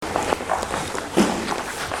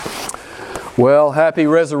Well, happy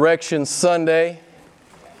Resurrection Sunday.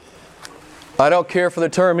 I don't care for the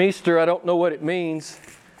term Easter. I don't know what it means.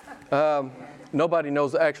 Nobody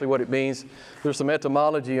knows actually what it means. There's some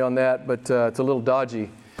etymology on that, but it's a little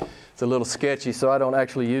dodgy. It's a little sketchy, so I don't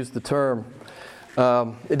actually use the term.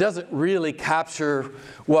 It doesn't really capture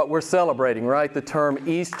what we're celebrating, right? The term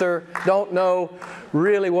Easter. Don't know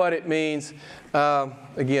really what it means.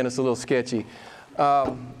 Again, it's a little sketchy.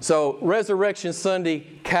 So Resurrection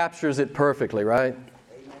Sunday captures it perfectly, right?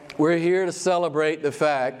 We're here to celebrate the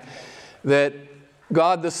fact that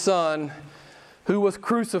God the Son, who was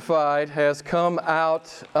crucified, has come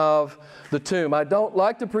out of the tomb. I don't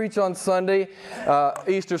like to preach on Sunday,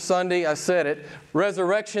 Easter Sunday, I said it.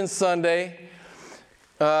 Resurrection Sunday.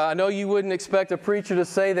 I know you wouldn't expect a preacher to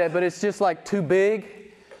say that, but it's just like too big.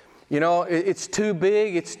 You know, it's too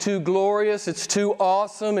big, it's too glorious, it's too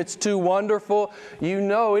awesome, it's too wonderful. You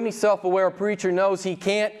know, any self-aware preacher knows he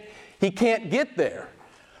can't get there.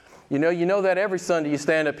 You know that every Sunday you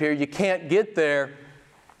stand up here, you can't get there,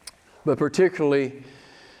 but particularly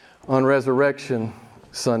on Resurrection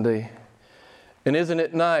Sunday. And isn't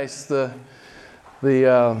it nice? The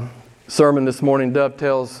sermon this morning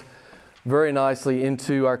dovetails very nicely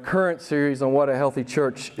into our current series on what a healthy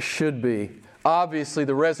church should be. Obviously,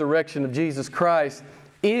 the resurrection of Jesus Christ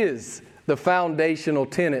is the foundational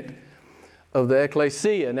tenet of the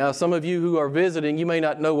ecclesia. Now, some of you who are visiting, you may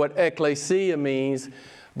not know what ecclesia means.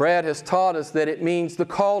 Brad has taught us that it means the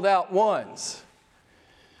called out ones.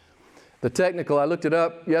 I looked it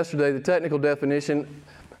up yesterday, the technical definition,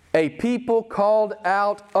 a people called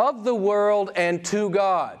out of the world and to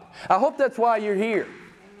God. I hope that's why you're here.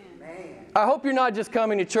 I hope you're not just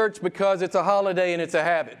coming to church because it's a holiday and it's a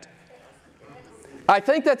habit. I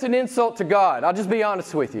think that's an insult to God. I'll just be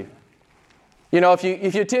honest with you. You know, if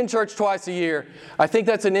you attend church twice a year, I think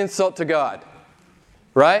that's an insult to God.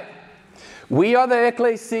 Right? We are the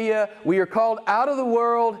ecclesia. We are called out of the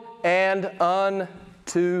world and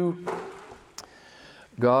unto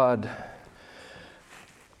God.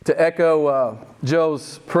 To echo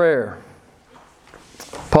Joe's prayer,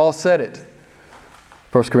 Paul said it.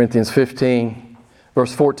 1 Corinthians 15,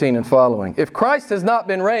 verse 14 and following. If Christ has not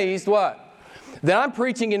been raised, what? Then I'm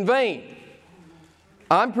preaching in vain.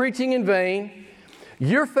 I'm preaching in vain.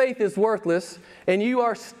 Your faith is worthless, and you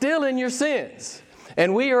are still in your sins.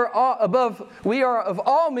 And we are of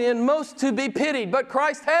all men most to be pitied, but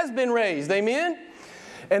Christ has been raised. Amen?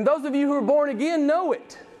 And those of you who are born again know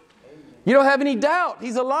it. You don't have any doubt.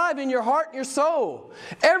 He's alive in your heart and your soul.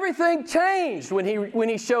 Everything changed when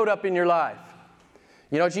he showed up in your life.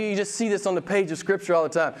 You know, you just see this on the page of Scripture all the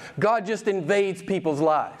time. God just invades people's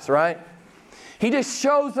lives, right? He just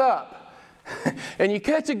shows up, and you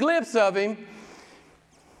catch a glimpse of Him,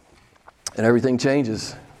 and everything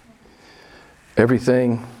changes.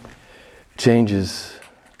 Everything changes.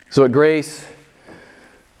 So at Grace,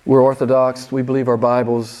 we're Orthodox. We believe our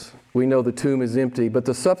Bibles. We know the tomb is empty. But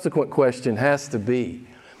the subsequent question has to be,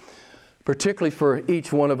 particularly for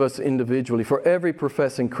each one of us individually, for every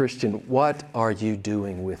professing Christian, what are you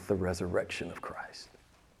doing with the resurrection of Christ?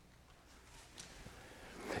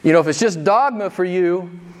 You know, if it's just dogma for you,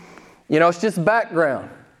 you know, it's just background.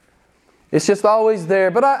 It's just always there.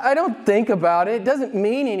 But I don't think about it. It doesn't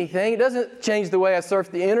mean anything. It doesn't change the way I surf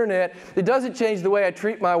the internet. It doesn't change the way I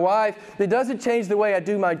treat my wife. It doesn't change the way I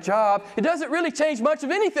do my job. It doesn't really change much of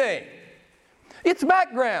anything. It's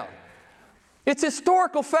background. It's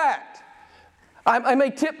historical fact. I may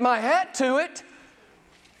tip my hat to it,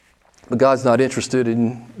 but God's not interested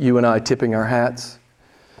in you and I tipping our hats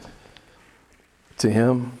to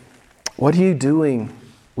Him. What are you doing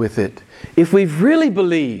with it? If we've really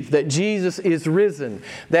believed that Jesus is risen,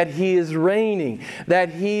 that He is reigning, that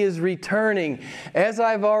He is returning, as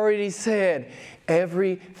I've already said,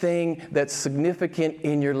 everything that's significant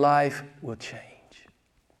in your life will change.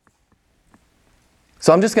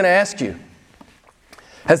 So I'm just going to ask you,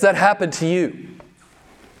 has that happened to you?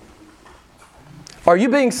 Are you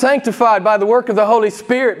being sanctified by the work of the Holy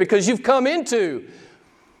Spirit because you've come into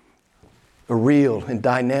a real and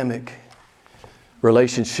dynamic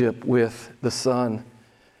relationship with the Son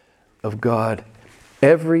of God?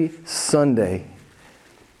 Every Sunday,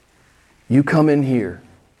 you come in here,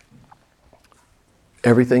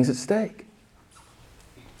 everything's at stake.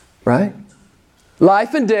 Right?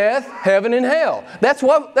 Life and death, heaven and hell. That's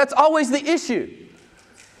always the issue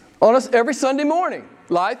on us every Sunday morning.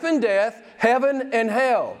 Life and death, heaven and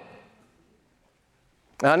hell.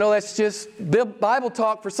 Now, I know that's just Bible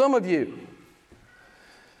talk for some of you.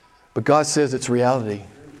 But God says it's reality.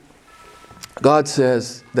 God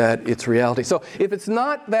says that it's reality. So if it's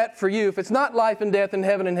not that for you, if it's not life and death and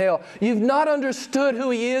heaven and hell, you've not understood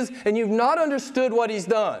who He is and you've not understood what He's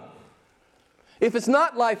done. If it's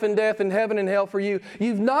not life and death and heaven and hell for you,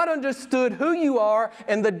 you've not understood who you are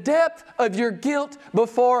and the depth of your guilt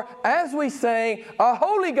before, as we say, a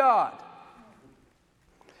holy God.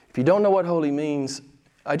 If you don't know what holy means,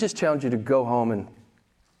 I just challenge you to go home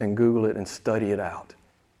and Google it and study it out.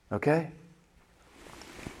 Okay?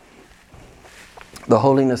 The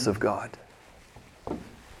holiness of God.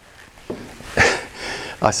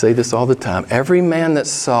 I say this all the time. Every man that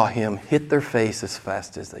saw Him hit their face as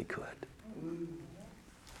fast as they could.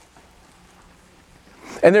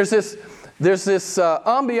 And there's this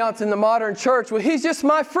ambiance in the modern church where He's just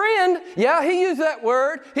my friend. Yeah, He used that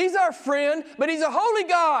word. He's our friend, but He's a holy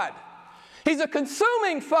God. He's a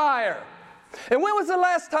consuming fire. And when was the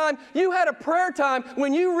last time you had a prayer time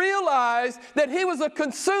when you realized that He was a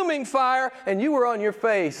consuming fire and you were on your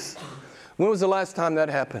face? When was the last time that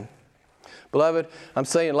happened? Beloved, I'm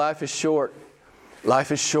saying life is short.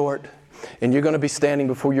 Life is short. And you're going to be standing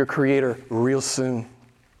before your Creator real soon.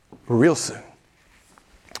 Real soon.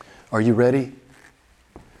 Are you ready?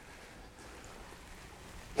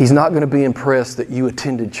 He's not going to be impressed that you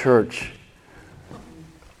attended church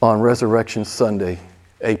on Resurrection Sunday,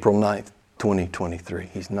 April 9th, 2023.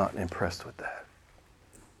 He's not impressed with that.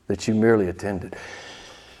 That you merely attended.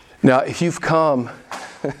 Now, if you've come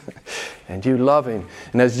and you love Him,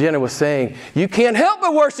 and as Jenna was saying, you can't help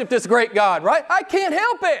but worship this great God, right? I can't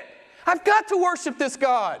help it. I've got to worship this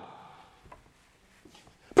God.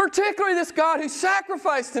 Particularly this God who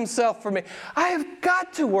sacrificed Himself for me. I have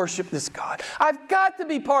got to worship this God. I've got to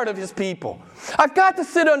be part of His people. I've got to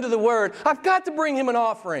sit under the Word. I've got to bring Him an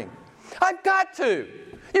offering. I've got to.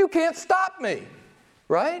 You can't stop me,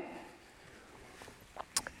 right?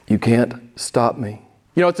 You can't stop me.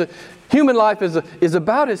 You know, human life is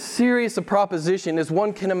about as serious a proposition as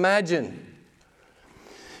one can imagine.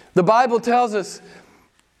 The Bible tells us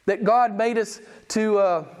that God made us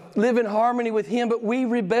to live in harmony with Him, but we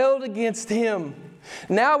rebelled against Him.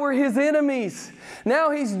 Now we're His enemies.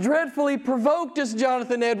 Now He's dreadfully provoked us,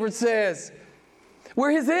 Jonathan Edwards says.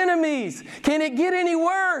 We're His enemies. Can it get any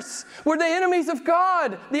worse? We're the enemies of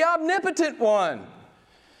God, the omnipotent one.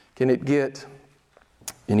 Can it get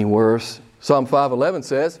any worse? Psalm 5:11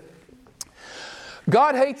 says,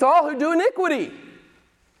 God hates all who do iniquity.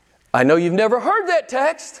 I know you've never heard that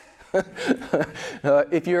text.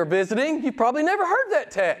 If you're visiting, you've probably never heard that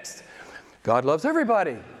text. God loves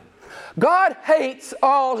everybody. God hates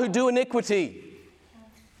all who do iniquity.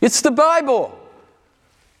 It's the Bible.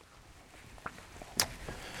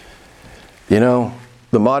 You know,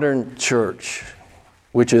 the modern church,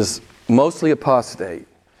 which is mostly apostate,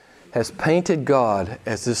 has painted God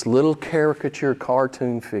as this little caricature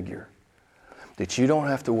cartoon figure that you don't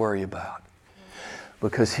have to worry about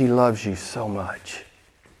because He loves you so much.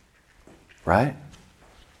 Right?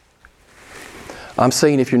 I'm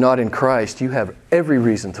saying if you're not in Christ, you have every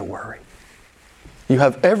reason to worry. You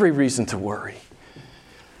have every reason to worry.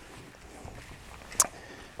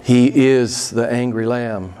 He is the angry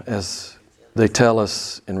Lamb, as they tell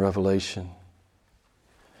us in Revelation.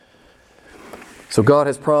 So God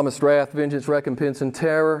has promised wrath, vengeance, recompense, and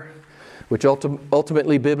terror, which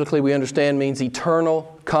ultimately, biblically, we understand means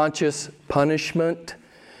eternal, conscious punishment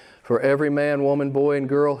for every man, woman, boy, and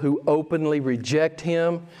girl who openly reject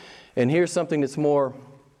Him. And here's something that's more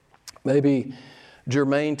maybe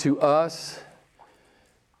germane to us,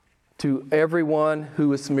 to everyone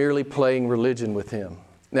who is merely playing religion with Him.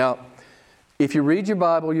 Now, if you read your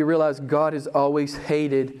Bible, you realize God has always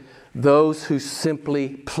hated those who simply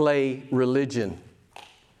play religion.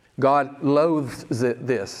 God loathes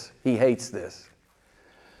this. He hates this.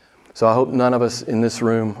 So I hope none of us in this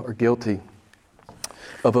room are guilty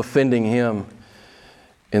of offending Him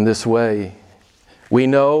in this way. We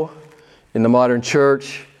know in the modern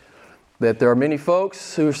church that there are many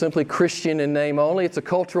folks who are simply Christian in name only. It's a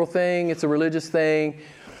cultural thing. It's a religious thing.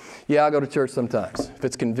 Yeah, I go to church sometimes if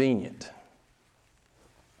it's convenient.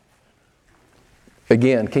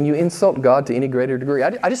 Again, can you insult God to any greater degree?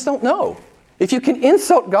 I just don't know if you can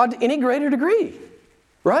insult God to any greater degree,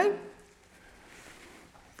 right?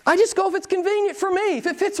 I just go if it's convenient for me, if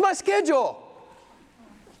it fits my schedule.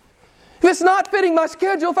 If it's not fitting my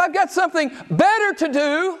schedule, if I've got something better to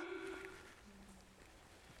do,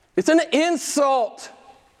 it's an insult.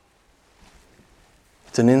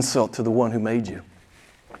 It's an insult to the one who made you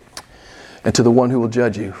and to the one who will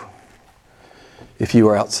judge you if you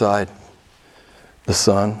are outside the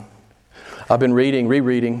Son. I've been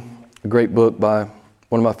rereading a great book by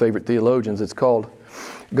one of my favorite theologians. It's called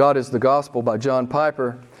God is the Gospel by John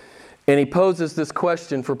Piper. And he poses this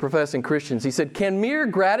question for professing Christians. He said, can mere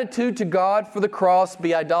gratitude to God for the cross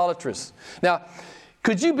be idolatrous? Now,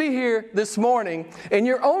 could you be here this morning and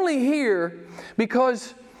you're only here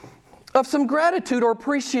because of some gratitude or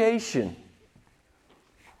appreciation?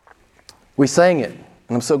 We sang it, and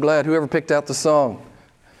I'm so glad whoever picked out the song.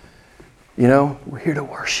 You know, we're here to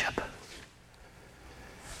worship.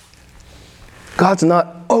 God's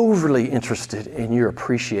not overly interested in your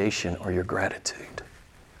appreciation or your gratitude.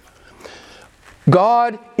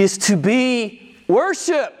 God is to be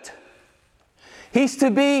worshiped. He's to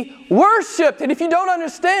be worshiped. And if you don't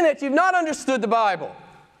understand that, you've not understood the Bible.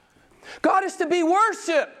 God is to be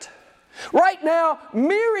worshiped. Right now,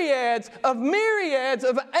 myriads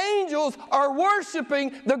of angels are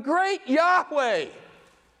worshiping the great Yahweh.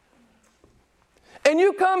 And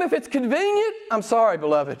you come if it's convenient. I'm sorry,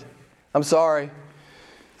 beloved. I'm sorry.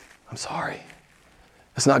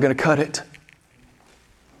 It's not going to cut it.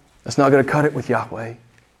 That's not going to cut it with Yahweh.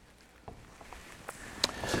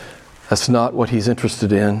 That's not what He's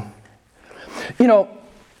interested in. You know,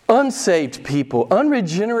 unsaved people,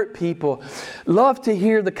 unregenerate people love to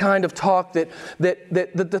hear the kind of talk that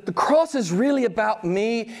the cross is really about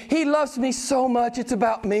me. He loves me so much, it's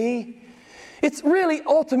about me. It's really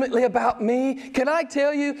ultimately about me. Can I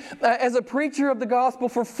tell you, as a preacher of the gospel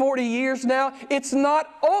for 40 years now, it's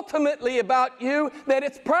not ultimately about you, that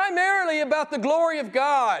it's primarily about the glory of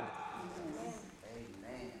God.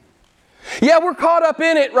 Amen. Yeah, we're caught up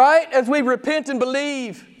in it, right? As we repent and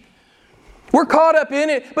believe. We're caught up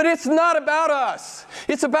in it, but it's not about us.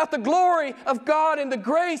 It's about the glory of God and the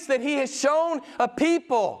grace that He has shown a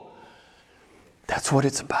people. That's what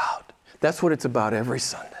it's about. That's what it's about every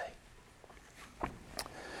Sunday.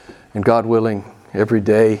 And God willing, every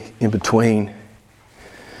day in between.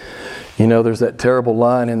 You know, there's that terrible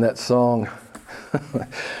line in that song,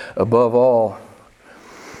 above all.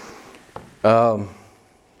 I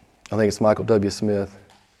think it's Michael W. Smith.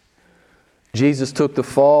 Jesus took the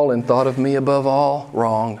fall and thought of me above all.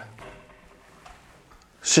 Wrong.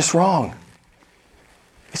 It's just wrong.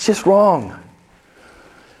 It's just wrong.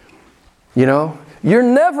 You know, you're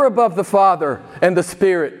never above the Father and the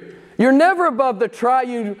Spirit. You're never above the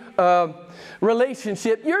triune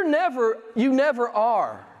relationship. You never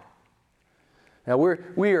are. Now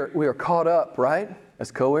we are caught up, right?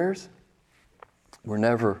 As co-heirs. We're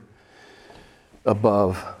never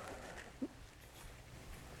above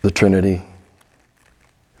the Trinity.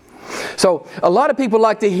 So a lot of people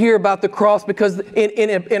like to hear about the cross because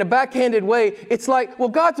in a backhanded way, it's like, well,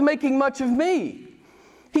 God's making much of me.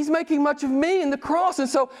 He's making much of me in the cross. And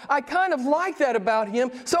so I kind of like that about Him.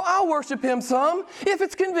 So I'll worship Him some if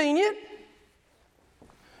it's convenient.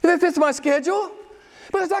 If it fits my schedule.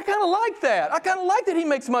 Because I kind of like that. I kind of like that He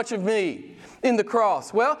makes much of me in the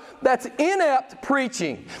cross. Well, that's inept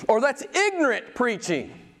preaching. Or that's ignorant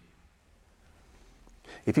preaching.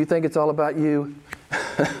 If you think it's all about you,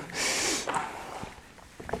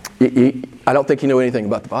 I don't think you know anything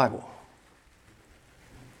about the Bible.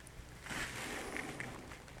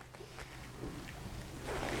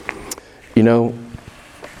 You know,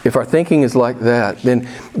 if our thinking is like that, then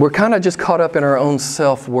we're kind of just caught up in our own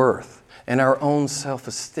self-worth and our own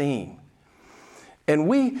self-esteem. And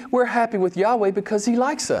we're happy with Yahweh because He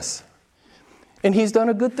likes us. And He's done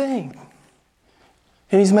a good thing.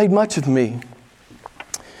 And He's made much of me.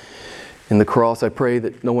 In the cross, I pray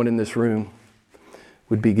that no one in this room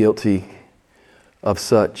would be guilty of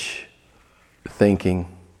such thinking.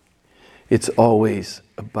 It's always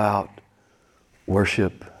about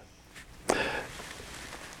worship.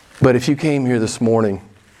 But if you came here this morning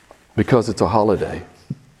because it's a holiday,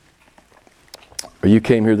 or you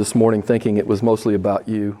came here this morning thinking it was mostly about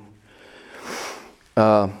you,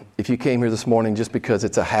 if you came here this morning just because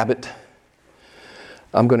it's a habit,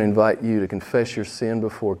 I'm going to invite you to confess your sin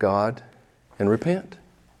before God and repent.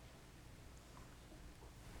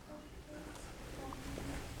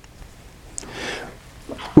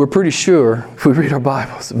 We're pretty sure, if we read our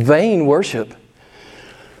Bibles, vain worship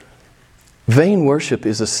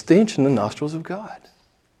is a stench in the nostrils of God.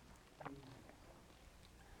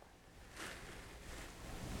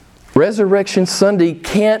 Resurrection Sunday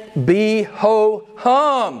can't be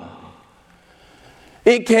ho-hum.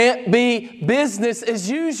 It can't be business as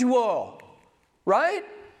usual. Right?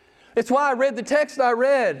 It's why I read the text I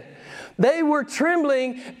read. They were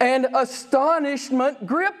trembling and astonishment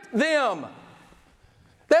gripped them.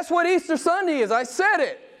 That's what Easter Sunday is. I said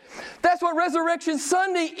it. That's what Resurrection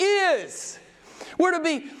Sunday is. We're to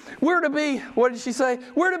be, what did she say?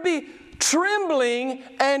 We're to be trembling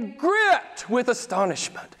and gripped with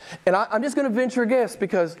astonishment. And I'm just going to venture a guess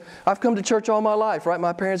because I've come to church all my life, right?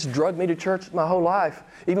 My parents drugged me to church my whole life,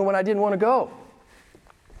 even when I didn't want to go.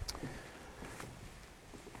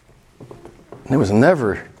 There was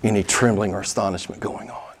never any trembling or astonishment going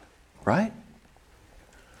on, right?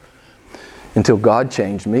 Until God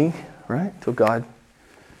changed me, right? Until God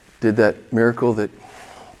did that miracle that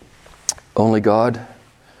only God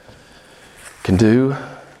can do.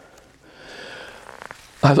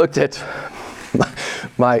 I looked at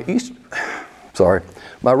my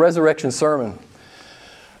resurrection sermon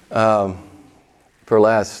for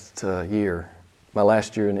last year, my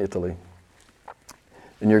last year in Italy.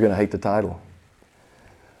 And you're going to hate the title.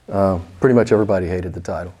 Pretty much everybody hated the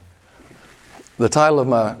title. The title of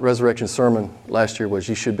my resurrection sermon last year was,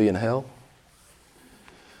 You Should Be in Hell.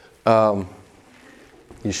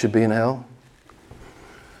 You should be in hell.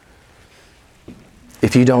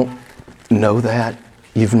 If you don't know that,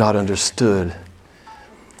 you've not understood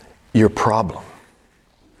your problem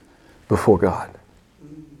before God.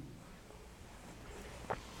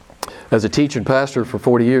 As a teacher and pastor for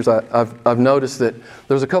 40 years, I've noticed that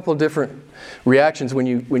there's a couple of different reactions when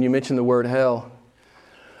you mention the word hell.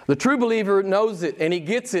 The true believer knows it, and he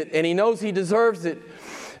gets it, and he knows he deserves it.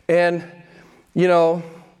 And,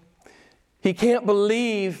 he can't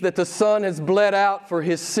believe that the Son has bled out for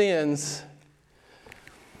his sins,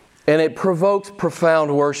 and it provokes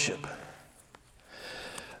profound worship.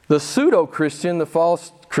 The pseudo-Christian, the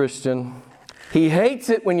false Christian, he hates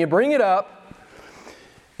it when you bring it up,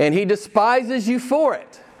 and he despises you for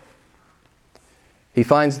it. He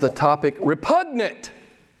finds the topic repugnant.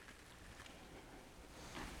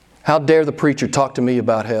 How dare the preacher talk to me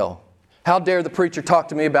about hell? How dare the preacher talk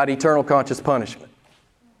to me about eternal conscious punishment?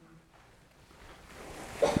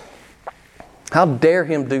 How dare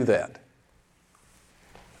him do that?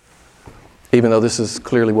 Even though this is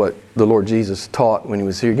clearly what the Lord Jesus taught when he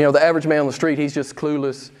was here. The average man on the street, he's just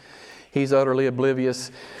clueless. He's utterly oblivious.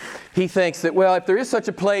 He thinks that, if there is such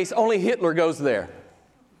a place, only Hitler goes there.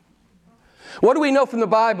 What do we know from the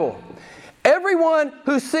Bible? Everyone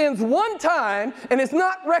who sins one time and is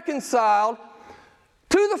not reconciled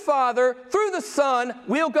to the Father through the Son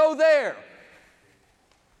will go there.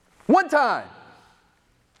 One time.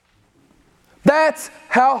 That's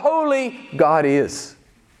how holy God is.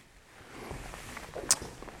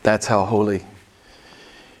 That's how holy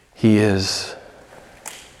He is.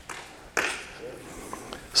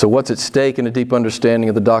 So what's at stake in a deep understanding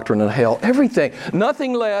of the doctrine of hell? Everything.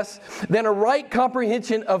 Nothing less than a right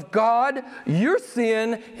comprehension of God, your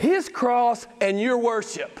sin, His cross, and your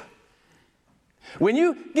worship. When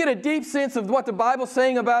you get a deep sense of what the Bible's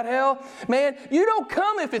saying about hell, man, you don't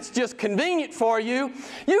come if it's just convenient for you.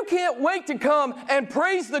 You can't wait to come and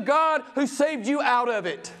praise the God who saved you out of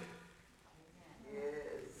it. Yes.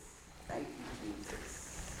 Thank you,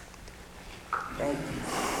 Jesus. Thank you.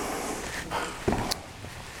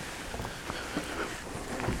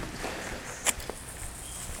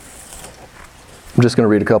 I'm just going to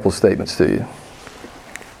read a couple of statements to you.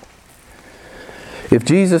 If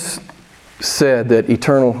Jesus said that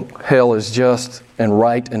eternal hell is just and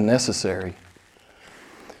right and necessary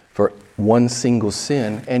for one single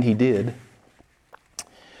sin, and He did,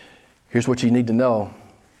 here's what you need to know.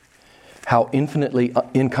 How infinitely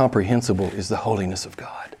incomprehensible is the holiness of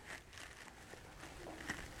God.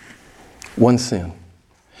 One sin.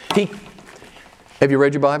 Have you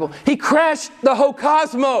read your Bible? He crashed the whole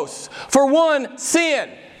cosmos for one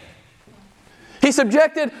sin. He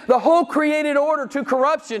subjected the whole created order to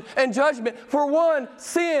corruption and judgment for one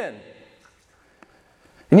sin.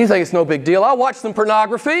 And you think it's no big deal. I'll watch some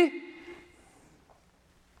pornography.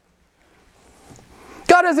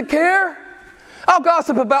 God doesn't care. I'll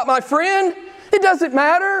gossip about my friend. It doesn't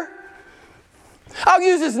matter. I'll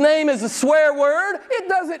use his name as a swear word. It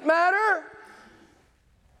doesn't matter.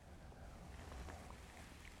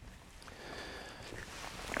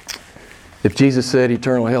 If Jesus said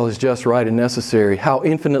eternal hell is just, right, and necessary, how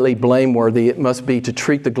infinitely blameworthy it must be to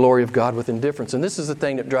treat the glory of God with indifference. And this is the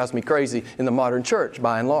thing that drives me crazy in the modern church,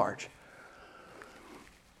 by and large.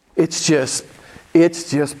 It's just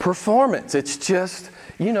performance. It's just,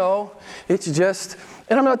 and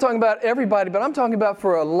I'm not talking about everybody, but I'm talking about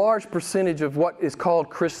for a large percentage of what is called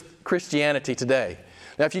Christianity today.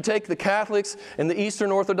 Now, if you take the Catholics and the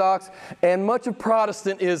Eastern Orthodox and much of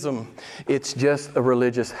Protestantism, it's just a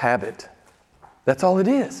religious habit. That's all it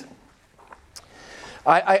is.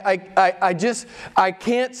 I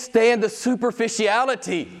can't stand the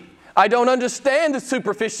superficiality. I don't understand the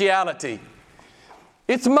superficiality.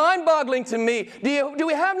 It's mind-boggling to me. Do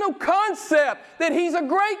we have no concept that He's a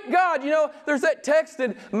great God? You know, there's that text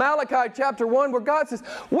in Malachi chapter 1 where God says,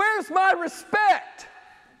 where's my respect?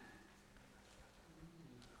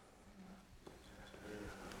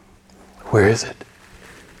 Where is it?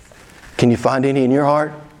 Can you find any in your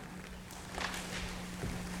heart?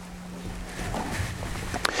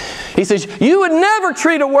 He says, you would never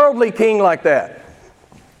treat a worldly king like that.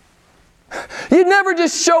 You'd never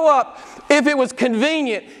just show up if it was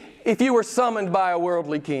convenient, if you were summoned by a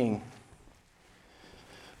worldly king.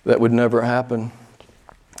 That would never happen.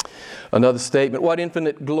 Another statement, what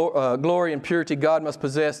infinite glory and purity God must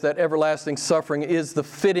possess, that everlasting suffering is the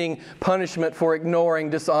fitting punishment for ignoring,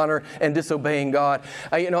 dishonor, and disobeying God.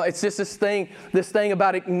 It's just this thing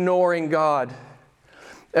about ignoring God.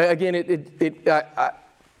 Again,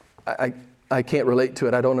 I can't relate to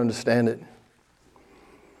it. I don't understand it.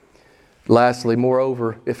 Lastly,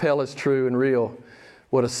 moreover, if hell is true and real,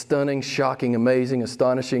 what a stunning, shocking, amazing,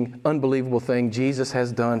 astonishing, unbelievable thing Jesus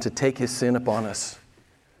has done to take His sin upon us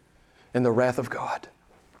and the wrath of God.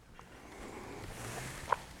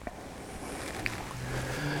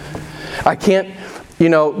 I can't,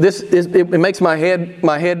 it makes my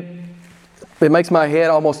head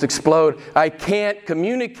almost explode. I can't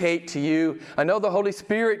communicate to you. I know the Holy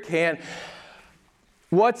Spirit can.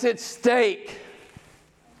 What's at stake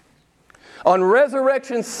on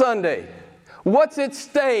Resurrection Sunday? What's at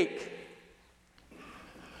stake?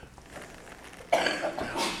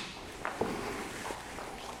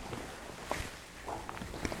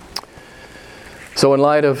 So in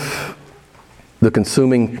light of the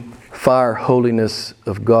consuming fire holiness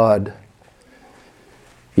of God,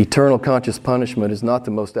 eternal conscious punishment is not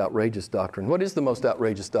the most outrageous doctrine. What is the most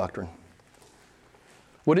outrageous doctrine?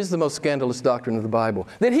 What is the most scandalous doctrine of the Bible?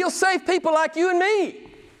 That He'll save people like you and me.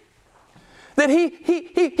 That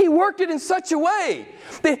He worked it in such a way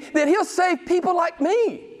that He'll save people like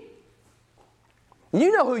me.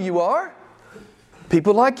 You know who you are.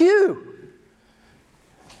 People like you.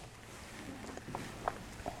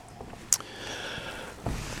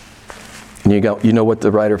 And you know what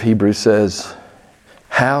the writer of Hebrews says?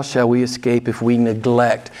 How shall we escape if we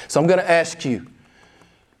neglect? So I'm going to ask you,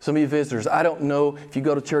 some of you visitors, I don't know if you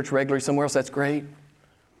go to church regularly somewhere else, that's great.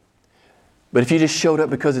 But if you just showed up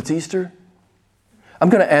because it's Easter, I'm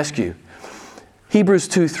going to ask you, Hebrews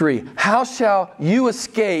 2:3, how shall you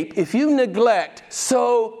escape if you neglect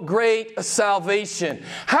so great a salvation?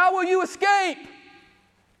 How will you escape?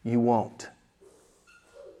 You won't.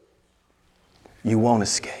 You won't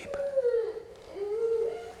escape.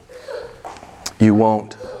 You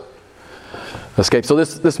won't escape. So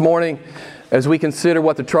this morning, as we consider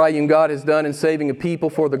what the triune God has done in saving a people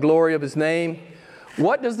for the glory of His name,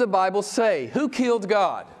 what does the Bible say? Who killed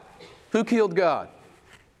God? Who killed God?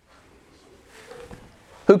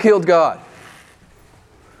 Who killed God?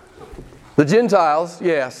 The Gentiles,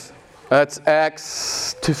 yes. That's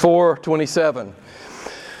Acts 4:27.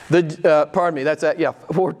 That's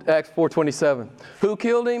Acts 4:27. Who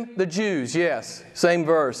killed Him? The Jews, yes. Same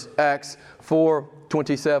verse, Acts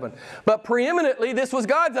 4:27. But preeminently, this was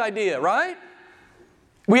God's idea, right?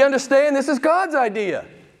 We understand this is God's idea.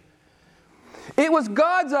 It was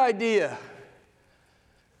God's idea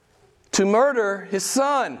to murder His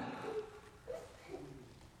Son.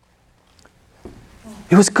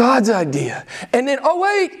 It was God's idea. And then,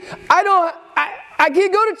 I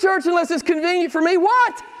can't go to church unless it's convenient for me.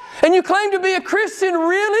 What? And you claim to be a Christian,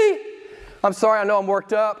 really? I'm sorry, I know I'm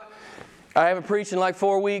worked up. I haven't preached in like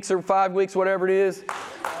 4 weeks or 5 weeks, whatever it is.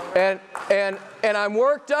 And I'm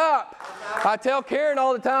worked up. I tell Karen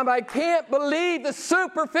all the time, I can't believe the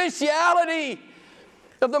superficiality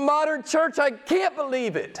of the modern church. I can't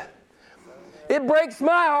believe it. It breaks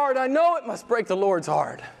my heart. I know it must break the Lord's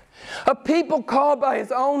heart. A people called by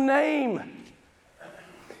His own name.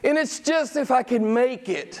 And it's just if I can make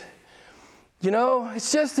it.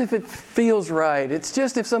 It's just if it feels right. It's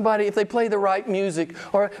just if they play the right music,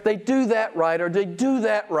 or they do that right, or they do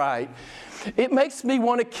that right. It makes me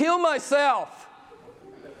want to kill myself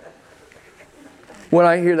when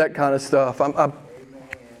I hear that kind of stuff.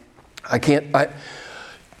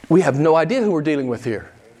 We have no idea who we're dealing with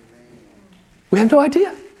here. We have no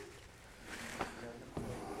idea.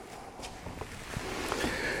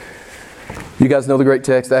 You guys know the great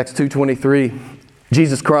text, Acts 2:23.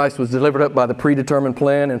 Jesus Christ was delivered up by the predetermined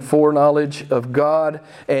plan and foreknowledge of God,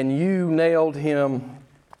 and you nailed Him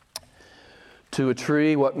to a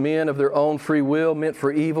tree. What men of their own free will meant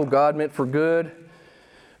for evil, God meant for good.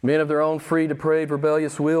 Men of their own free, depraved,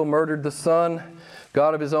 rebellious will murdered the Son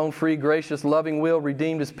God of His own free, gracious, loving will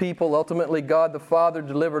redeemed His people. Ultimately, God the Father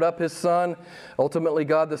delivered up His Son. Ultimately,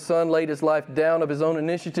 God the Son laid His life down of His own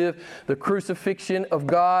initiative. The crucifixion of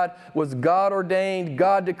God was God ordained,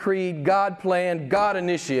 God decreed, God planned, God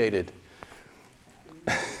initiated.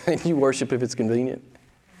 And you worship if it's convenient.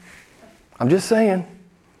 I'm just saying.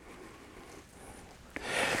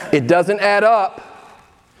 It doesn't add up.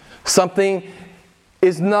 Something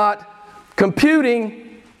is not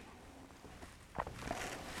computing.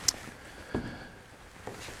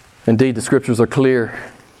 Indeed, the Scriptures are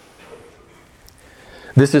clear.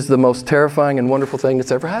 This is the most terrifying and wonderful thing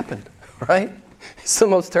that's ever happened, right? It's the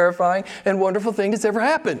most terrifying and wonderful thing that's ever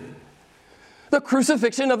happened. The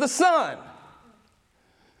crucifixion of the Son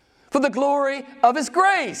for the glory of His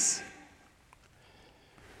grace.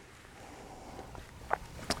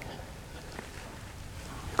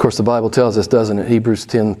 Of course, the Bible tells us, doesn't it? Hebrews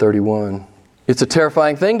 10:31. It's a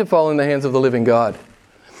terrifying thing to fall in the hands of the living God.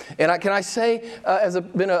 And can I say,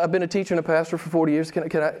 I've been a teacher and a pastor for 40 years,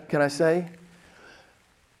 can I say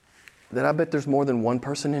that I bet there's more than one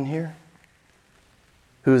person in here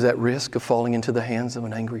who is at risk of falling into the hands of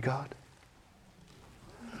an angry God?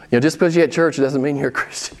 You know, just because you're at church doesn't mean you're a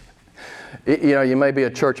Christian. You know, you may be a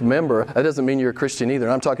church member. That doesn't mean you're a Christian either.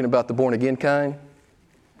 I'm talking about the born-again kind.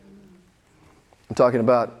 I'm talking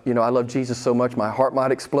about, I love Jesus so much my heart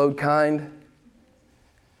might explode kind.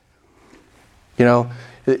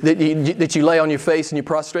 That you lay on your face and you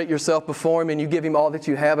prostrate yourself before Him and you give Him all that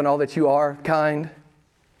you have and all that you are kind.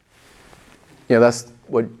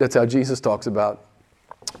 That's how Jesus talks about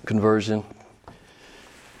conversion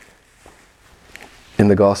in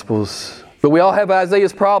the Gospels. But we all have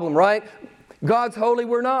Isaiah's problem, right? God's holy,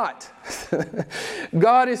 we're not.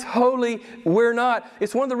 God is holy, we're not.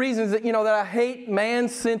 It's one of the reasons that I hate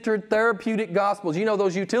man-centered therapeutic gospels.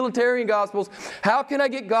 Those utilitarian gospels. How can I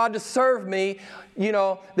get God to serve me?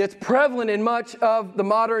 That's prevalent in much of the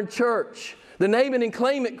modern church. The name it and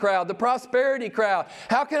claim it crowd, the prosperity crowd.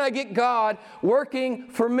 How can I get God working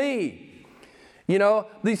for me?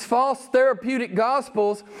 These false therapeutic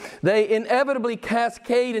gospels, they inevitably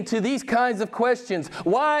cascade into these kinds of questions.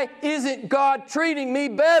 Why isn't God treating me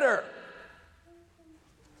better?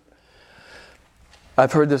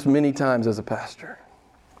 I've heard this many times as a pastor.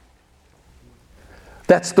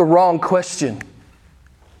 That's the wrong question.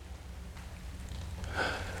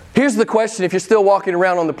 Here's the question if you're still walking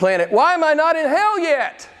around on the planet. Why am I not in hell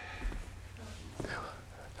yet?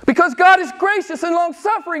 Because God is gracious and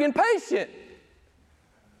long-suffering and patient.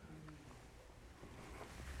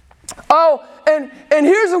 Oh, and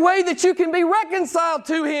here's a way that you can be reconciled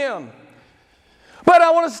to Him. But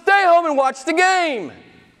I want to stay home and watch the game.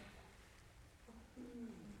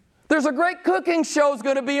 There's a great cooking show's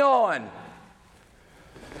going to be on.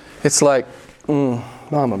 It's like,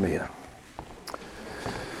 Mamma Mia.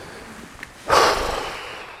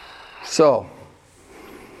 So,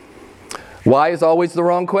 why is always the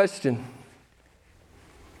wrong question?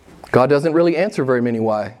 God doesn't really answer very many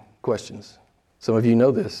why questions. Some of you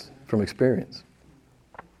know this from experience.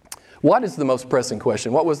 What is the most pressing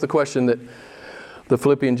question? What was the question that the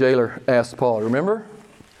Philippian jailer asked Paul? Remember?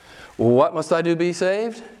 What must I do to be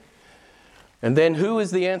saved? And then who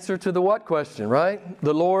is the answer to the what question, right?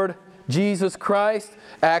 The Lord Jesus Christ,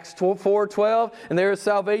 Acts 4:12, and there is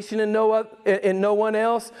salvation in no one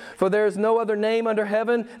else, for there is no other name under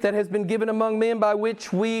heaven that has been given among men by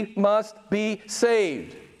which we must be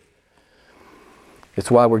saved. It's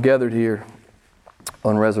why we're gathered here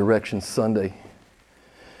on Resurrection Sunday,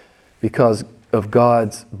 because of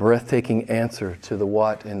God's breathtaking answer to the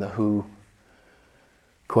what and the who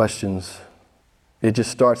questions. It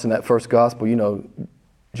just starts in that first gospel,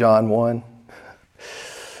 John 1.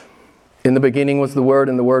 In the beginning was the Word,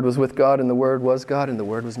 and the Word was with God, and the Word was God, and the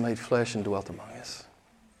Word was made flesh and dwelt among us.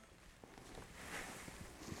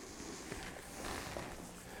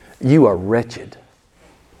 You are wretched,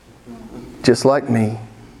 just like me.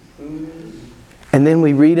 And then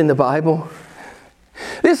we read in the Bible,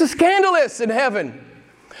 this is scandalous in heaven.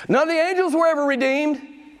 None of the angels were ever redeemed.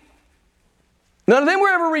 None of them were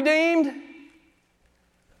ever redeemed.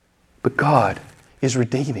 But God is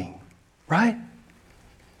redeeming, right?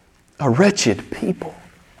 A wretched people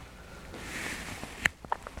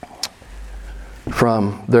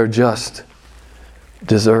from their just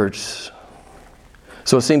deserts.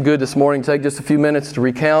 So it seemed good this morning to take just a few minutes to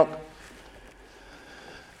recount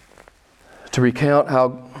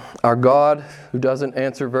how our God, who doesn't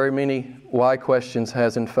answer very many why questions,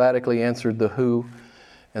 has emphatically answered the who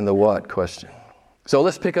and the what question. So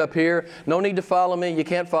let's pick up here. No need to follow me. You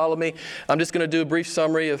can't follow me. I'm just going to do a brief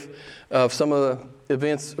summary of some of the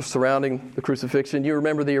events surrounding the crucifixion. You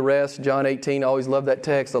remember the arrest, John 18. I always love that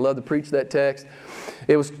text. I love to preach that text.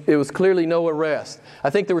 It was clearly no arrest. I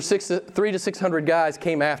think there were 300 to 600 guys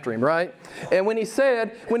came after him, right? And when he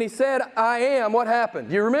said, I am, what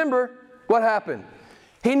happened? You remember what happened?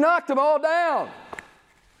 He knocked them all down.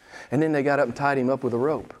 And then they got up and tied him up with a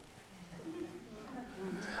rope.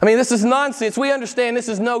 I mean, this is nonsense. We understand this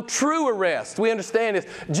is no true arrest. We understand this.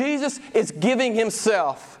 Jesus is giving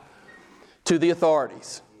himself to the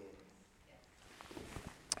authorities.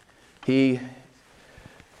 He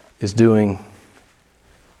is doing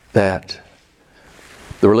that.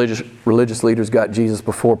 The religious leaders got Jesus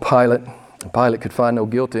before Pilate. Pilate could find no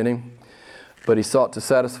guilt in him, but he sought to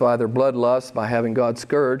satisfy their bloodlust by having God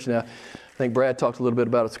scourged. Now, I think Brad talked a little bit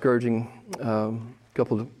about a scourging a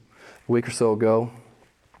week or so ago.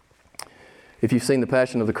 If you've seen The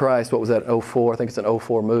Passion of the Christ, what was that, 04? I think it's an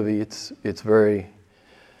 04 movie. It's very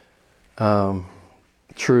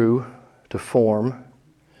true to form.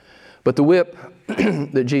 But the whip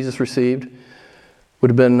that Jesus received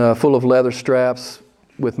would have been full of leather straps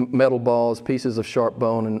with metal balls, pieces of sharp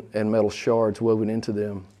bone, and metal shards woven into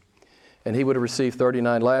them. And he would have received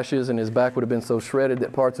 39 lashes, and his back would have been so shredded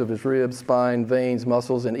that parts of his ribs, spine, veins,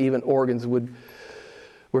 muscles, and even organs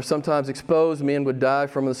were sometimes exposed. Men would die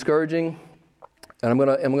from the scourging. And I'm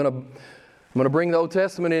gonna bring the Old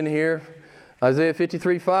Testament in here. Isaiah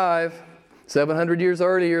 53:5. 700 years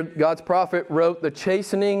earlier, God's prophet wrote, "The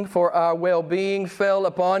chastening for our well-being fell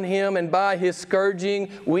upon him, and by his scourging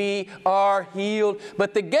we are healed."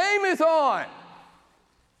 But the game is on.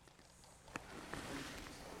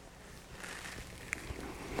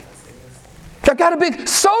 I got a big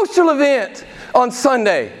social event on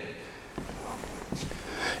Sunday.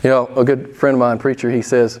 You know, a good friend of mine, preacher, he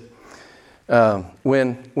says,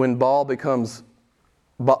 when ball becomes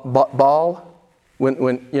ball,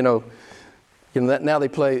 when now they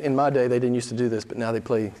play, in my day they didn't used to do this, but now they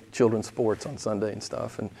play children's sports on Sunday and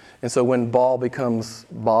stuff. And so when ball becomes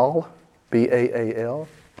ball, B-A-A-L,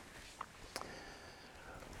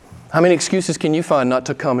 how many excuses can you find not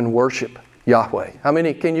to come and worship Yahweh? How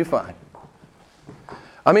many can you find?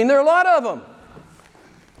 I mean, there are a lot of them.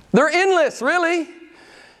 They're endless, really.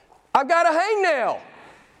 I've got a hangnail.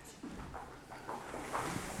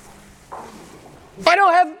 I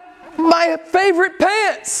don't have my favorite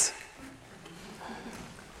pants.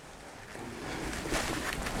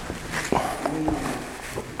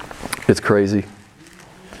 It's crazy.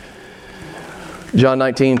 John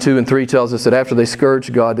 19:2-3 tells us that after they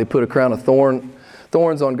scourged God, they put a crown of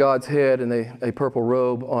thorns on God's head and a purple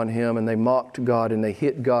robe on him, and they mocked God and they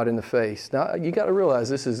hit God in the face. Now, you got to realize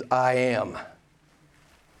this is I am.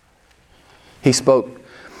 He spoke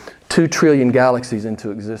 2 trillion galaxies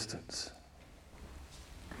into existence.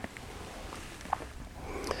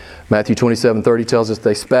 Matthew 27:30 tells us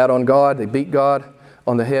they spat on God, they beat God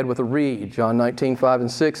on the head with a reed. John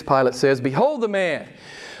 19:5-6, Pilate says, "Behold the man."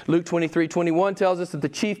 Luke 23:21 tells us that the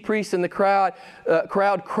chief priests in the crowd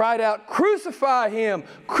cried out, "Crucify him!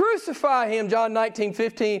 Crucify him!" John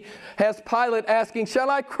 19:15 has Pilate asking, "Shall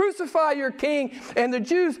I crucify your king?" And the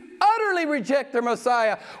Jews utterly reject their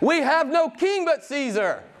Messiah. "We have no king but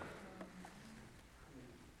Caesar."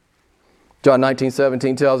 John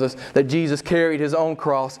 19:17 tells us that Jesus carried his own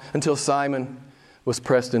cross until Simon was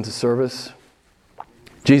pressed into service.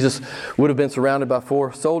 Jesus would have been surrounded by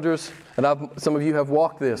 4 soldiers. And some of you have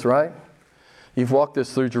walked this, right? You've walked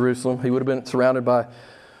this through Jerusalem. He would have been surrounded by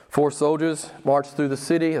 4 soldiers, marched through the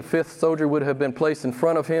city. A 5th soldier would have been placed in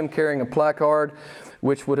front of him carrying a placard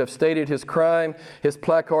which would have stated his crime. His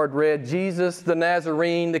placard read, "Jesus the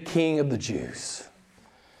Nazarene, the King of the Jews."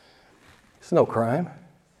 It's no crime.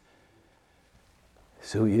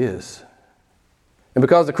 It's who he is. And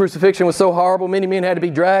because the crucifixion was so horrible, many men had to be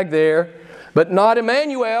dragged there, but not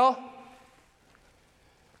Emmanuel.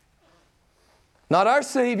 Not our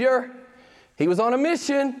Savior. He was on a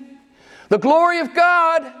mission. The glory of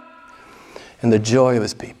God and the joy of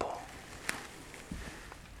his people.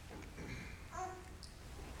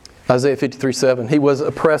 Isaiah 53:7. He was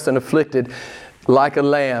oppressed and afflicted like a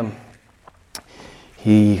lamb.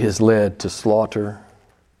 He is led to slaughter.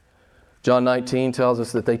 John 19 tells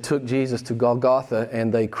us that they took Jesus to Golgotha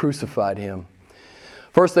and they crucified him.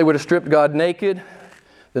 First, they would have stripped God naked.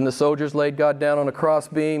 Then the soldiers laid God down on a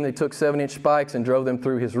crossbeam. They took 7-inch spikes and drove them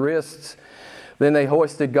through his wrists. Then they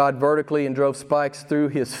hoisted God vertically and drove spikes through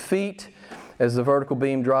his feet. As the vertical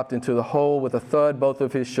beam dropped into the hole with a thud, both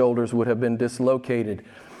of his shoulders would have been dislocated.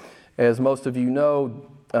 As most of you know,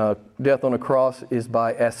 death on a cross is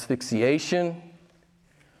by asphyxiation.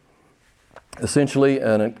 Essentially,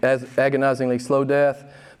 an agonizingly slow death.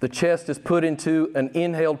 The chest is put into an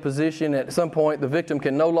inhaled position. At some point, the victim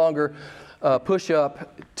can no longer push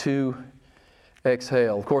up to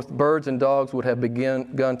exhale. Of course, birds and dogs would have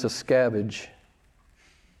begun to scavenge.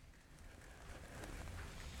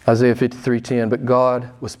 Isaiah 53:10, but God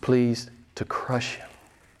was pleased to crush him.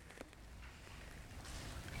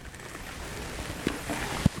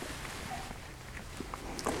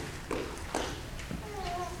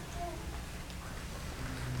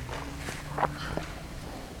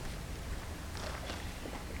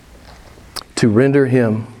 To render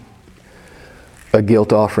him a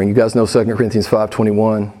guilt offering. You guys know 2 Corinthians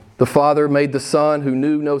 5:21. The Father made the Son who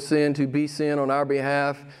knew no sin to be sin on our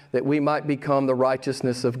behalf, that we might become the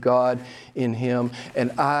righteousness of God in him.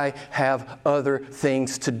 And I have other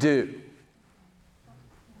things to do.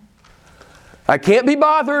 I can't be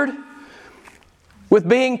bothered with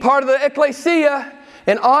being part of the ecclesia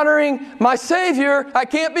and honoring my Savior. I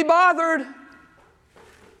can't be bothered.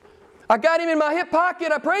 I got him in my hip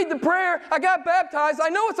pocket. I prayed the prayer. I got baptized. I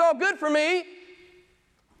know it's all good for me.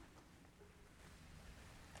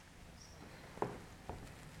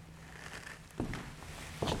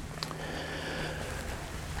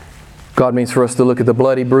 God means for us to look at the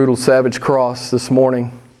bloody, brutal, savage cross this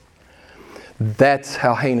morning. That's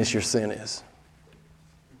how heinous your sin is.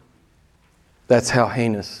 That's how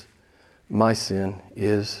heinous my sin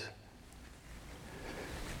is.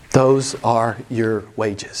 Those are your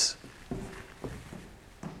wages.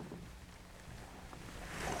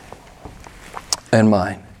 And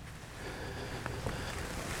mine.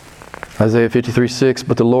 Isaiah 53:6,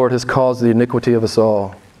 but the Lord has caused the iniquity of us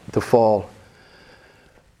all to fall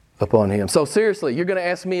upon him. So seriously, you're going to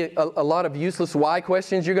ask me a lot of useless why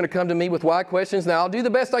questions. You're going to come to me with why questions. Now, I'll do the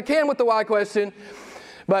best I can with the why question.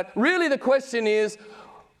 But really the question is,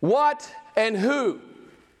 what and who?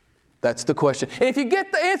 That's the question. And if you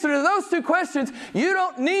get the answer to those two questions, you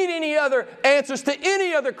don't need any other answers to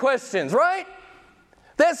any other questions, right?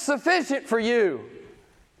 That's sufficient for you.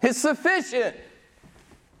 It's sufficient.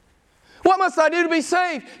 What must I do to be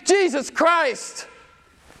saved? Jesus Christ.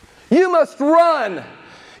 You must run.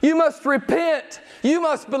 You must repent. You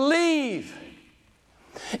must believe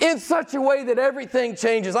in such a way that everything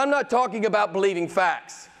changes. I'm not talking about believing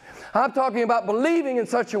facts. I'm talking about believing in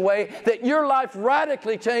such a way that your life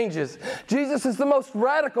radically changes. Jesus is the most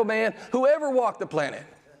radical man who ever walked the planet.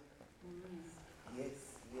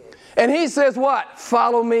 And he says what?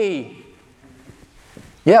 Follow me.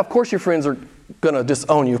 Yeah, of course your friends are going to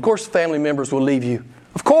disown you. Of course family members will leave you.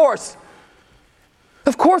 Of course.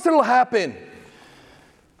 Of course it'll happen.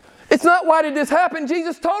 It's not why did this happen?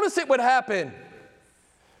 Jesus told us it would happen.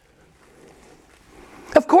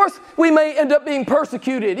 Of course we may end up being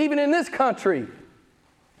persecuted, even in this country.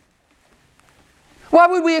 Why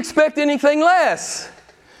would we expect anything less?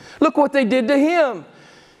 Look what they did to him.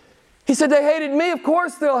 He said, they hated me, of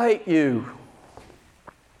course they'll hate you.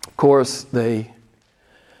 Of course they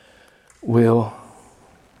will.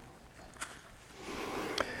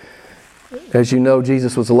 As you know,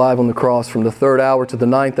 Jesus was alive on the cross from the 3rd hour to the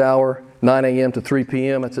 9th hour, 9 a.m. to 3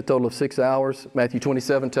 p.m. That's a total of 6 hours. Matthew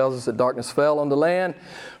 27 tells us that darkness fell on the land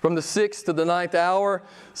from the 6th to the 9th hour,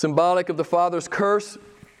 symbolic of the Father's curse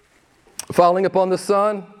falling upon the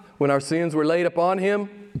Son when our sins were laid upon him.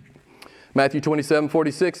 Matthew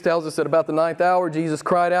 27:46 tells us that about the 9th hour, Jesus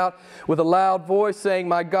cried out with a loud voice saying,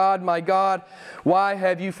 my God, why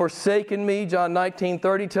have you forsaken me? John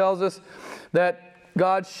 19:30 tells us that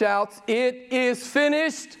God shouts, it is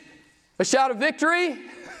finished. A shout of victory.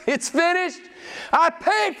 It's finished. I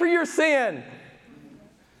paid for your sin.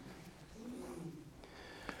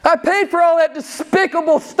 I paid for all that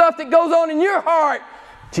despicable stuff that goes on in your heart.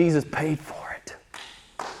 Jesus paid for it.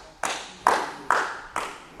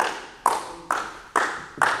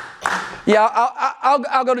 Yeah,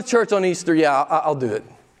 I'll go to church on Easter. Yeah, I'll do it.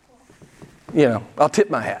 You know, I'll tip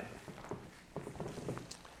my hat.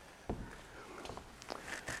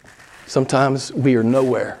 Sometimes we are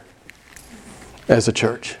nowhere as a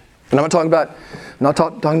church. And I'm not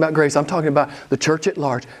talking about Grace. I'm talking about the church at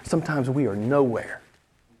large. Sometimes we are nowhere.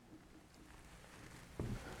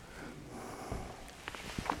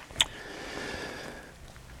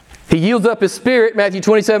 He yields up his spirit, Matthew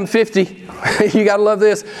 27:50. You got to love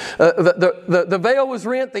this. The veil was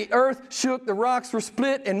rent, the earth shook, the rocks were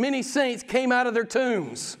split, and many saints came out of their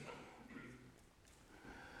tombs.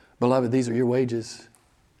 Beloved, these are your wages.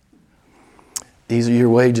 These are your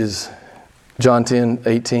wages. John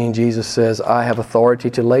 10:18, Jesus says, I have authority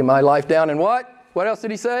to lay my life down. And what? What else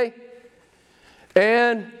did he say?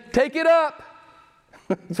 And take it up.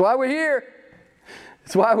 That's why we're here.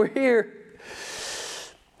 That's why we're here.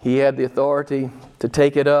 He had the authority to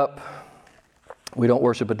take it up. We don't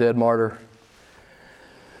worship a dead martyr,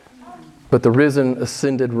 but the risen,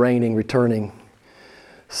 ascended, reigning, returning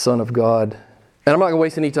Son of God. And I'm not going to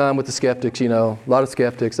waste any time with the skeptics, A lot of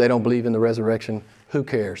skeptics, they don't believe in the resurrection. Who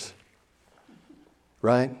cares?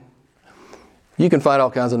 Right? You can find all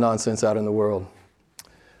kinds of nonsense out in the world.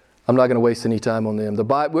 I'm not going to waste any time on them.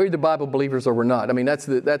 We're either Bible believers or we're not. I mean, that's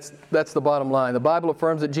the bottom line. The Bible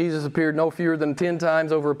affirms that Jesus appeared no fewer than 10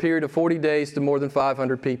 times over a period of 40 days to more than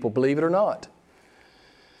 500 people. Believe it or not.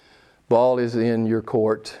 Ball is in your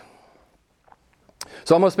court.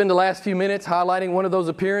 So I'm going to spend the last few minutes highlighting one of those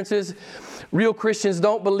appearances. Real Christians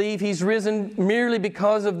don't believe He's risen merely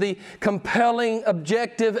because of the compelling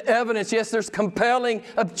objective evidence. Yes, there's compelling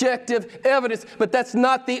objective evidence, but that's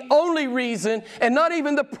not the only reason and not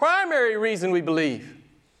even the primary reason we believe.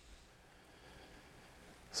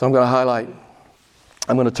 So I'm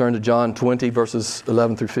going to turn to John 20, verses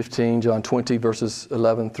 11 through 15. John 20, verses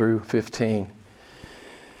 11 through 15.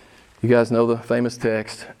 You guys know the famous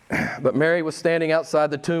text. But Mary was standing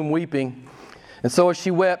outside the tomb weeping. And so as she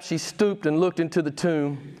wept, she stooped and looked into the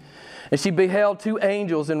tomb. And she beheld 2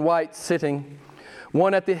 angels in white sitting,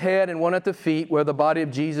 one at the head and one at the feet, where the body of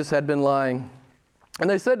Jesus had been lying. And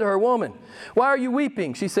they said to her, "Woman, why are you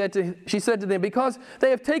weeping?" She said to them, "Because they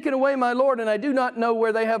have taken away my Lord, and I do not know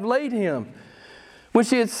where they have laid Him." When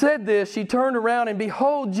she had said this, she turned around, and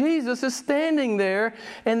behold, Jesus is standing there,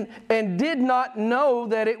 and did not know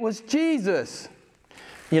that it was Jesus.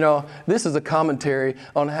 This is a commentary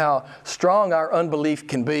on how strong our unbelief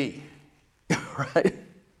can be, right?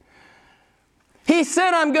 He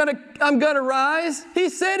said, I'm gonna rise. He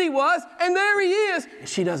said He was, and there He is. And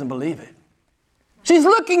she doesn't believe it. She's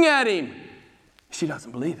looking at Him. She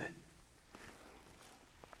doesn't believe it.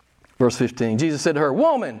 Verse 15, Jesus said to her,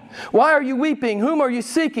 "Woman, why are you weeping? Whom are you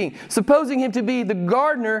seeking?" Supposing him to be the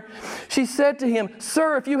gardener, she said to him,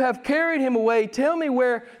 "Sir, if you have carried him away, tell me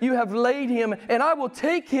where you have laid him, and I will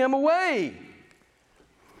take him away."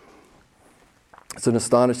 It's an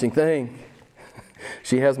astonishing thing.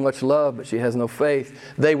 She has much love, but she has no faith.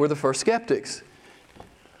 They were the first skeptics.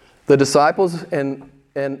 The disciples and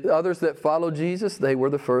others that followed Jesus, they were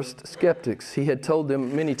the first skeptics. He had told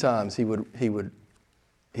them many times he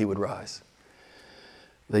would rise.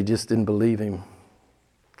 They just didn't believe Him.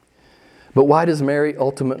 But why does Mary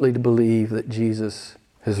ultimately believe that Jesus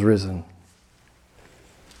has risen?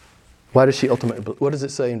 Why does she ultimately believe? What does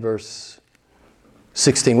it say in verse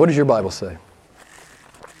 16? What does your Bible say?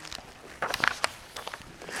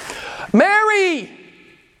 Mary!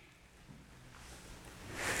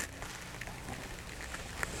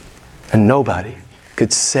 And nobody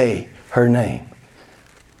could say her name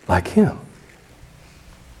like Him.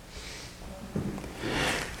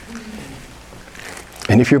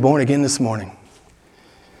 And if you're born again this morning,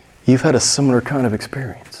 you've had a similar kind of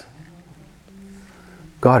experience.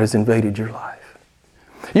 God has invaded your life.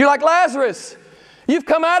 You're like Lazarus. You've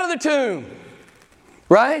come out of the tomb.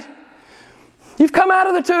 Right? You've come out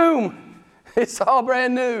of the tomb. It's all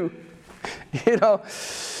brand new.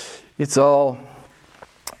 It's all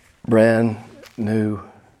brand new.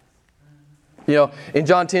 In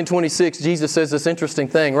John 10:26, Jesus says this interesting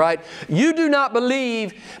thing, right? "You do not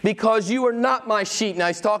believe because you are not my sheep." Now,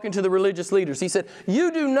 He's talking to the religious leaders. He said,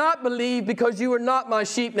 "You do not believe because you are not my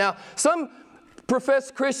sheep." Now, some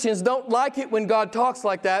professed Christians don't like it when God talks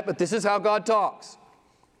like that, but this is how God talks.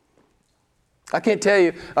 I can't tell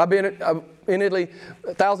you, I've been in Italy,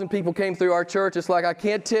 1,000 people came through our church. It's like I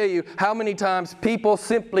can't tell you how many times people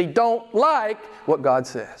simply don't like what God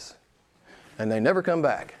says. And they never come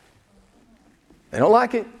back. They don't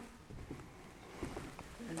like it.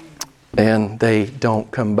 And they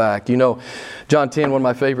don't come back. John 10, one of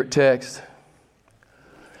my favorite texts.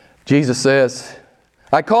 Jesus says,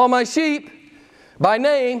 "I call my sheep by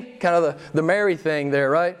name," kind of the Mary thing there,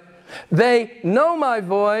 right? "They know my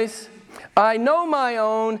voice. I know my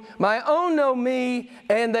own know me."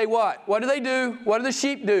 And they what? What do? What do the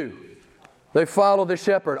sheep do? They follow the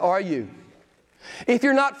shepherd. Are you? If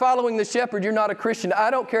you're not following the shepherd, you're not a Christian. I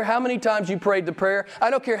don't care how many times you prayed the prayer. I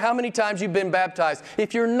don't care how many times you've been baptized.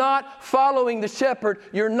 If you're not following the shepherd,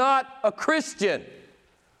 you're not a Christian.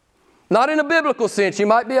 Not in a biblical sense. You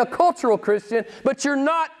might be a cultural Christian, but you're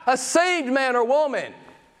not a saved man or woman.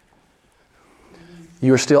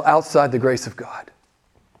 You are still outside the grace of God.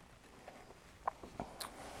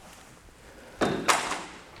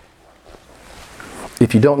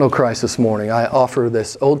 If you don't know Christ this morning, I offer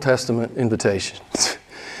this Old Testament invitation.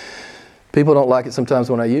 People don't like it sometimes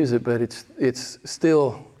when I use it, but it's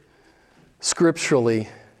still scripturally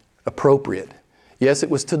appropriate. Yes, it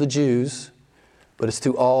was to the Jews, but it's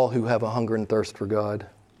to all who have a hunger and thirst for God.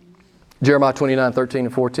 Jeremiah 29, 13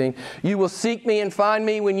 and 14. You will seek me and find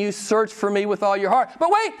me when you search for me with all your heart.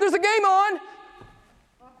 But wait, there's a game on.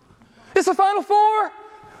 It's the Final Four.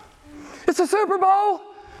 It's the Super Bowl.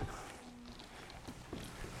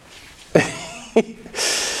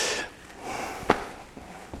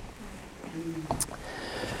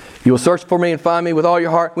 You will search for me and find me with all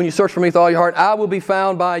your heart. When you search for me with all your heart, I will be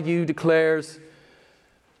found by you, declares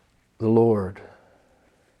the Lord.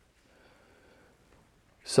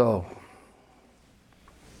 So,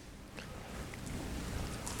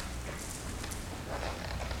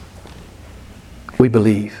 we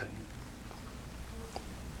believe.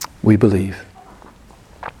 We believe.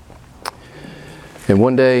 And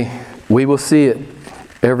one day we will see it.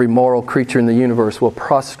 Every moral creature in the universe will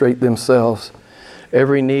prostrate themselves.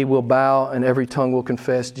 Every knee will bow and every tongue will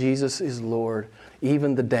confess Jesus is Lord,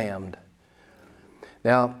 even the damned.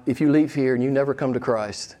 Now, if you leave here and you never come to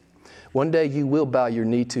Christ, one day you will bow your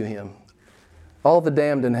knee to Him. All the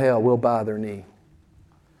damned in hell will bow their knee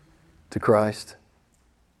to Christ.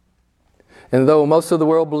 And though most of the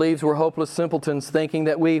world believes we're hopeless simpletons, thinking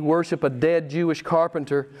that we worship a dead Jewish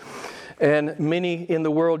carpenter, and many in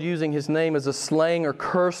the world using His name as a slang or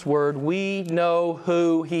curse word, we know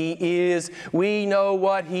who He is. We know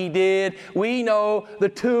what He did. We know the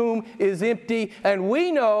tomb is empty. And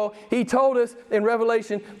we know He told us in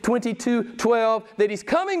Revelation 22:12 that He's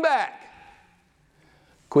coming back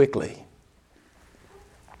quickly.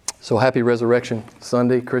 So happy Resurrection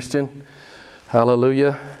Sunday, Christian.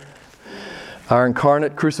 Hallelujah. Our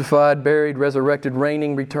incarnate, crucified, buried, resurrected,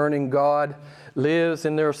 reigning, returning God lives.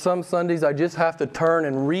 And there are some Sundays I just have to turn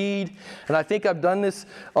and read. And I think I've done this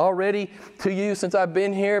already to you since I've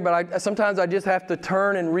been here. But sometimes I just have to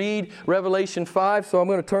turn and read Revelation 5. So I'm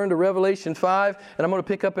going to turn to Revelation 5. And I'm going to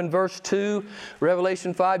pick up in verse 2.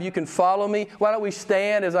 Revelation 5. You can follow me. Why don't we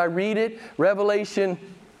stand as I read it? Revelation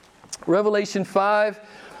 5,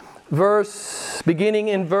 beginning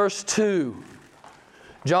in verse 2.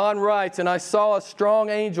 John writes, "And I saw a strong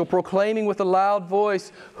angel proclaiming with a loud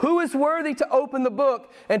voice, 'Who is worthy to open the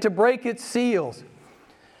book and to break its seals?'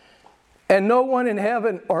 And no one in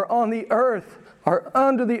heaven or on the earth or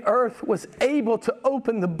under the earth was able to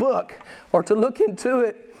open the book or to look into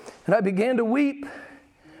it. And I began to weep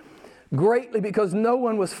greatly because no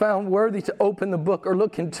one was found worthy to open the book or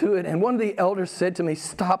look into it. And one of the elders said to me,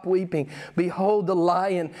 'Stop weeping. Behold, the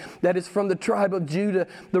Lion that is from the tribe of Judah,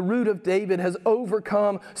 the root of David, has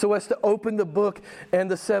overcome so as to open the book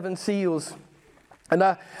and the 7 seals.' And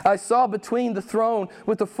I saw between the throne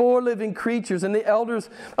with the 4 living creatures and the elders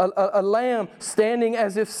a lamb standing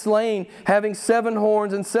as if slain, having 7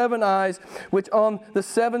 horns and 7 eyes, which are the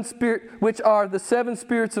 7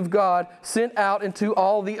 spirits of God sent out into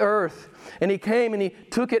all the earth. And He came and He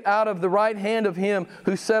took it out of the right hand of Him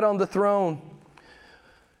who sat on the throne.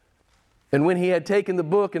 And when He had taken the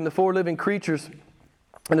book and the 4 living creatures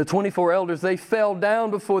and the 24 elders, they fell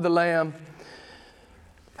down before the Lamb,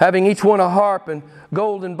 having each one a harp and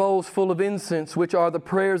golden bowls full of incense, which are the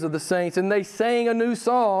prayers of the saints. And they sang a new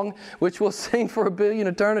song, which we'll sing for a billion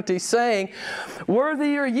eternities, saying,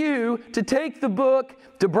 'Worthy are you to take the book,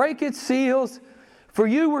 to break its seals, for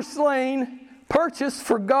you were slain, purchased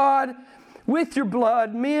for God with your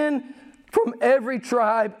blood, men from every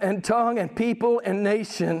tribe and tongue and people and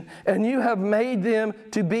nation. And you have made them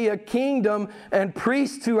to be a kingdom and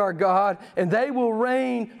priests to our God, and they will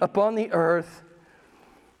reign upon the earth.'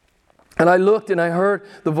 And I looked and I heard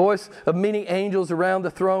the voice of many angels around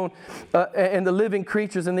the throne and the living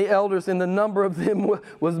creatures and the elders, and the number of them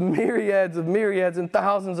was myriads of myriads and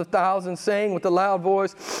thousands of thousands, saying with a loud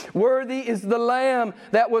voice, 'Worthy is the Lamb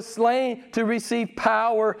that was slain to receive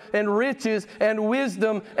power and riches and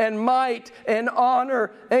wisdom and might and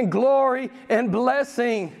honor and glory and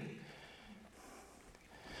blessing.'"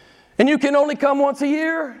 And you can only come once a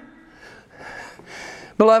year?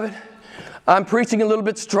 Beloved, I'm preaching a little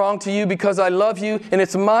bit strong to you because I love you, and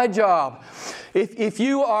it's my job. If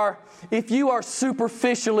you are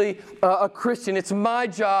superficially a Christian, it's my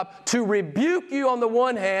job to rebuke you on the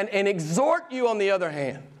one hand and exhort you on the other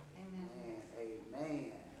hand.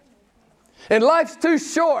 Amen. And life's too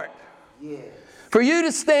short for you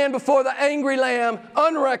to stand before the angry Lamb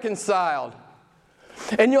unreconciled.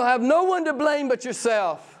 And you'll have no one to blame but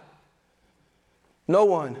yourself. No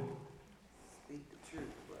one.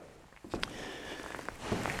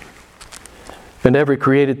 And every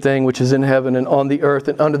created thing which is in heaven and on the earth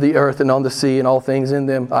and under the earth and on the sea and all things in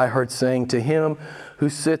them, I heard saying, "To Him who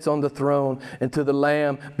sits on the throne and to the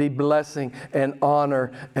Lamb be blessing and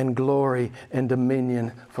honor and glory and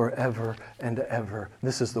dominion forever and ever."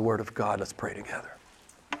 This is the word of God. Let's pray together.